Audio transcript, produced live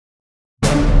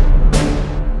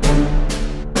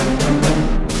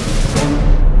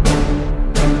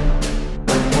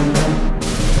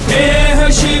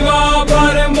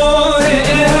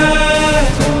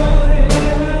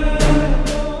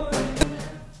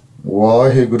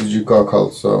वाहिगुरु जी का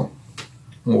खालसा,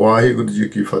 वाहिगुरु जी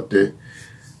की fateh.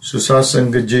 So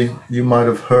Satsangat ji, you might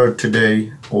have heard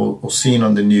today or seen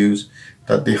on the news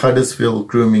that the Huddersfield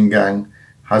Grooming gang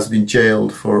has been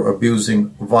jailed for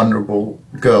abusing vulnerable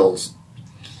girls.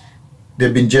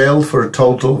 They've been jailed for a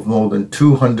total of more than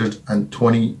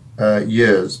 220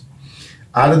 years.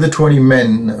 Out of the 20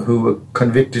 men who were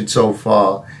convicted so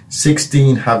far,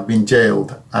 16 have been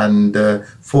jailed and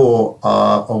 4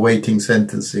 are awaiting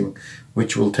sentencing,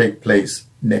 which will take place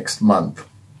next month.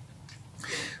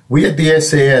 We at the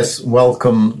SAS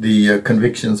welcome the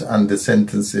convictions and the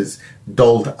sentences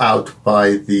doled out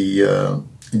by the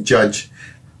judge.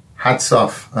 Hats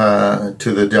off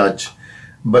to the judge.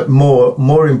 But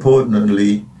more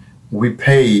importantly, we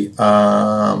pay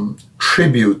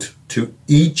tribute to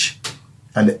each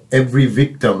and every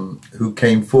victim who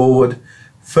came forward,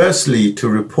 firstly to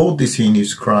report these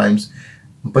heinous crimes,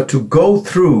 but to go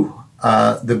through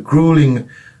the grueling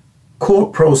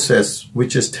court process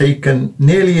which has taken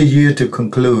nearly a year to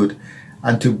conclude,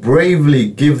 and to bravely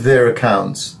give their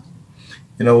accounts.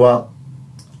 You know what?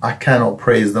 I cannot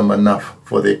praise them enough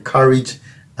for their courage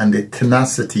and their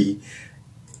tenacity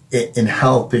in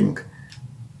helping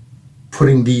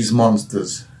putting these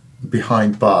monsters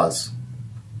behind bars.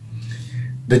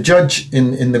 The judge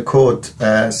in the court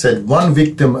said one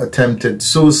victim attempted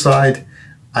suicide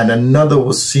and another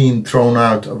was seen thrown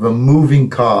out of a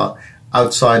moving car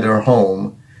outside her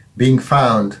home, being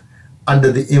found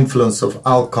under the influence of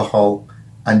alcohol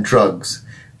and drugs.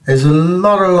 There's a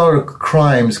lot of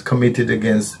crimes committed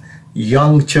against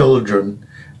young children,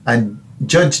 and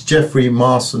Judge Jeffrey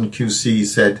Marson QC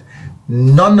said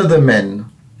none of the men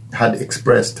had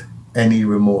expressed any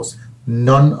remorse.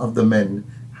 None of the men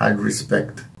had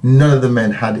respect. None of the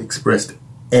men had expressed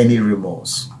any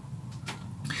remorse.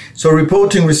 So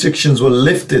reporting restrictions were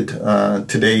lifted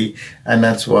today, and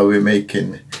that's why we're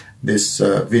making this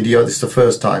video. This is the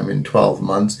first time in 12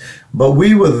 months, but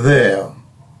we were there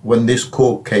when this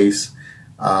court case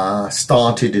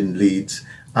started in Leeds,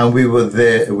 and we were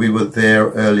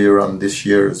there earlier on this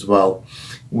year as well.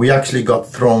 We actually got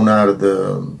thrown out of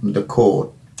the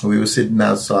court. We were sitting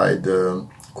outside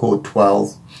court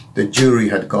 12. The jury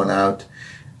had gone out,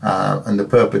 and the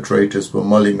perpetrators were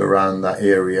mulling around that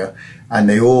area, and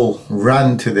they all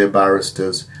ran to their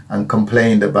barristers and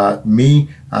complained about me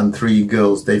and 3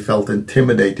 girls. They felt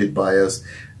intimidated by us,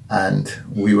 and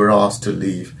we were asked to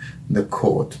leave the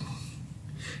court.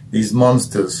 These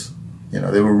monsters, you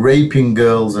know, they were raping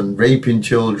girls and raping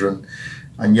children,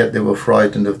 and yet they were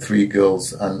frightened of 3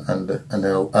 girls and an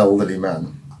elderly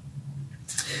man.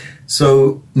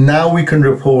 So now we can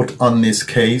report on this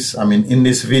case. I mean, in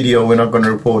this video, we're not going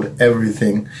to report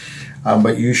everything,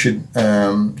 but you should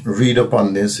read up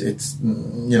on this. It's,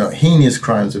 you know, heinous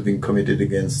crimes have been committed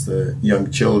against the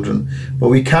young children. But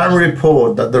we can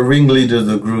report that the ringleader of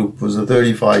the group was a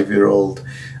 35-year-old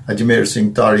Ajmer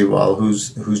Singh Tariwal,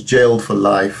 who's jailed for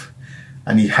life,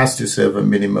 and he has to serve a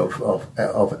minimum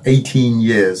of 18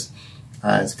 years.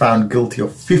 Is found guilty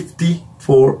of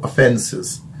 54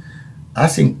 offences.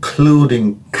 That's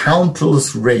including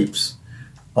countless rapes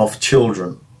of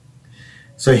children.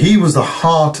 So he was the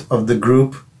heart of the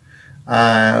group,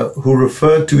 who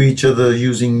referred to each other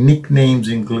using nicknames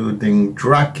including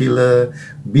Dracula,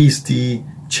 Beastie,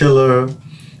 Chiller.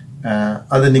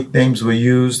 Other nicknames were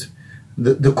used.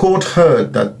 The court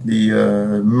heard that the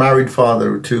married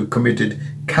father of 2 committed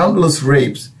countless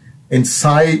rapes,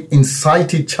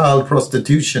 incited child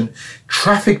prostitution,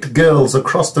 trafficked girls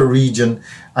across the region,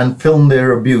 and filmed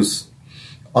their abuse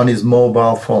on his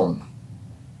mobile phone.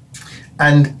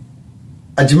 And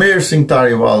Ajmer Singh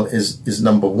Tariwal is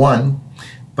number 1,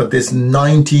 but there's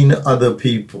 19 other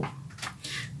people.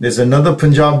 There's another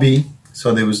Punjabi,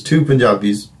 so there was 2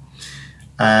 Punjabis,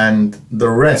 and the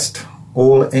rest,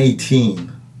 all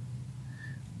 18,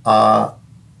 are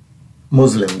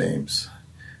Muslim names.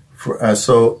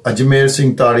 So Ajmer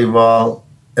Singh Tariwal,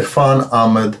 Irfan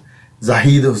Ahmed,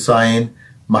 Zahid Hussain,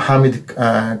 Mohammed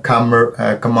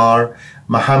Kamar,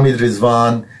 Mohammed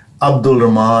Rizwan, Abdul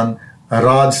Rahman,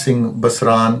 Raj Singh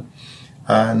Basran,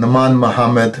 Naman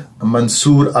Mohammed,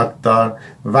 Mansoor Akhtar,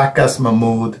 Wakas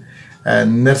Mahmood,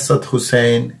 Nirsat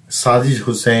Hussain, Sajish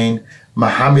Hussain,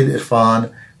 Mohammed Irfan,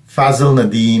 Fazil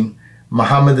Nadeem,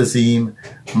 Mohammed Azim,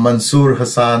 Mansoor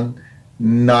Hassan,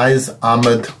 Naz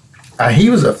Ahmed.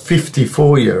 He was a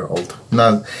 54-year-old,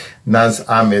 Naz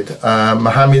Ahmed,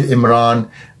 Mohammed Imran,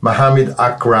 Mohammed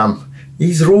Akram.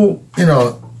 These are all, you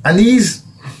know, and the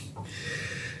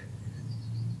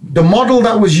model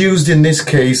that was used in this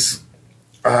case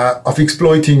of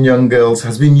exploiting young girls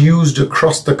has been used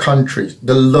across the country.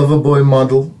 The Loverboy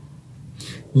model,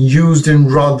 used in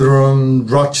Rotherham,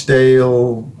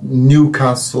 Rochdale,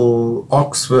 Newcastle,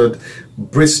 Oxford,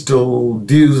 Bristol,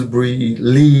 Dewsbury,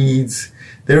 Leeds.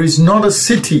 There is not a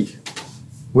city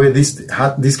where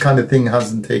this kind of thing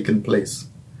hasn't taken place.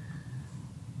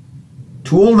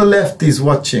 To all the lefties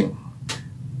watching,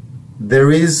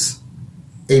 there is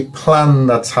a plan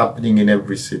that's happening in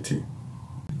every city.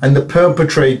 And the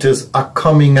perpetrators are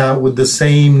coming out with the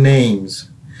same names.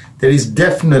 There is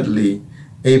definitely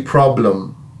a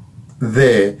problem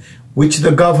there, which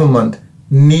the government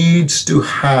needs to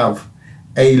have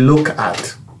a look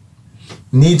at,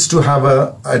 needs to have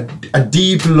a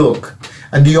deep look.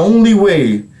 And the only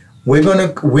way we're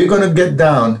gonna get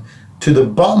down to the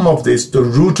bottom of this, the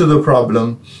root of the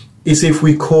problem, is if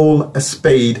we call a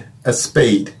spade a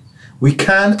spade. We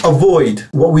can't avoid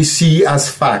what we see as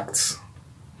facts.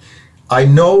 I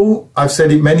know I've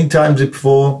said it many times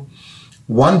before,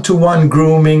 one-to-one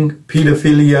grooming,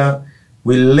 pedophilia.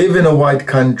 We live in a white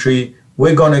country.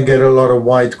 We're going to get a lot of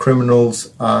white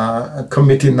criminals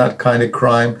committing that kind of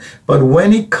crime. But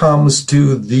when it comes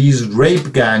to these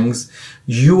rape gangs,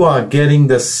 you are getting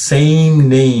the same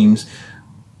names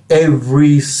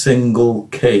every single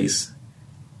case.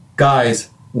 Guys,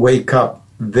 wake up.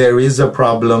 There is a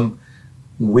problem.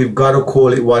 We've got to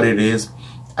call it what it is.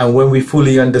 And when we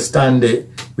fully understand it,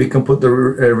 we can put the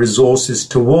resources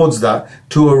towards that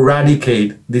to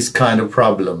eradicate this kind of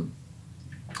problem.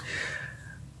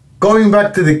 Going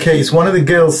back to the case, one of the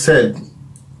girls said,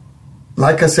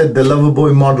 like I said, the lover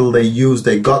boy model they used,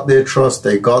 they got their trust,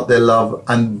 they got their love,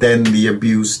 and then the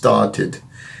abuse started.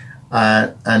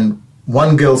 And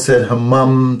one girl said her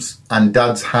mum's and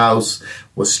dad's house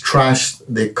was trashed,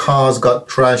 their cars got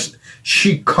trashed,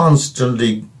 she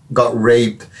constantly got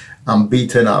raped and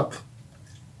beaten up.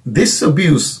 This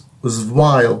abuse was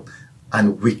vile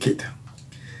and wicked.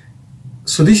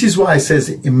 So this is why it says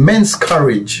immense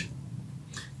courage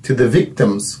to the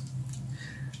victims.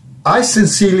 I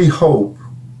sincerely hope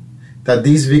that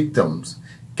these victims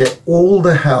get all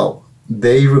the help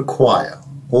they require,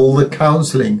 all the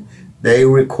counseling they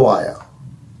require,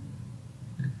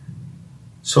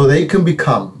 so they can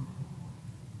become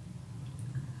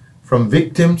from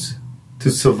victims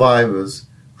to survivors,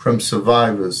 from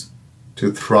survivors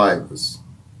to thrivers.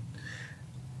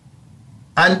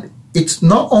 And it's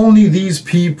not only these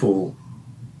people,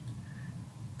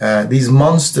 these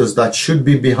monsters that should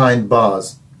be behind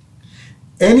bars.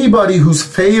 Anybody who's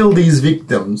failed these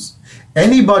victims,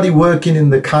 anybody working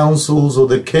in the councils or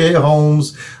the care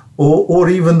homes or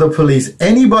even the police,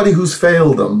 anybody who's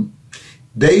failed them,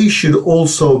 they should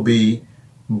also be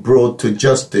brought to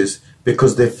justice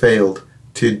because they failed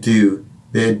to do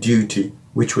their duty,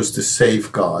 which was to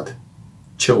safeguard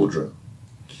children.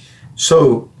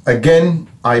 So again,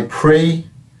 I pray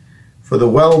for the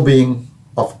well-being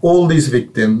of all these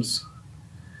victims.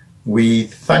 We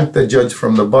thank the judge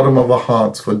from the bottom of our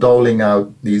hearts for doling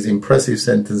out these impressive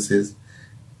sentences.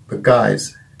 But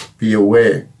guys, be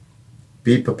aware,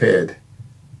 be prepared,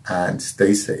 and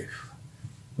stay safe.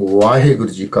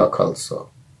 Waheguru Ji Ka Khalsa,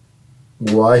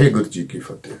 Waheguru Ji Ki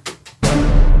Fateh.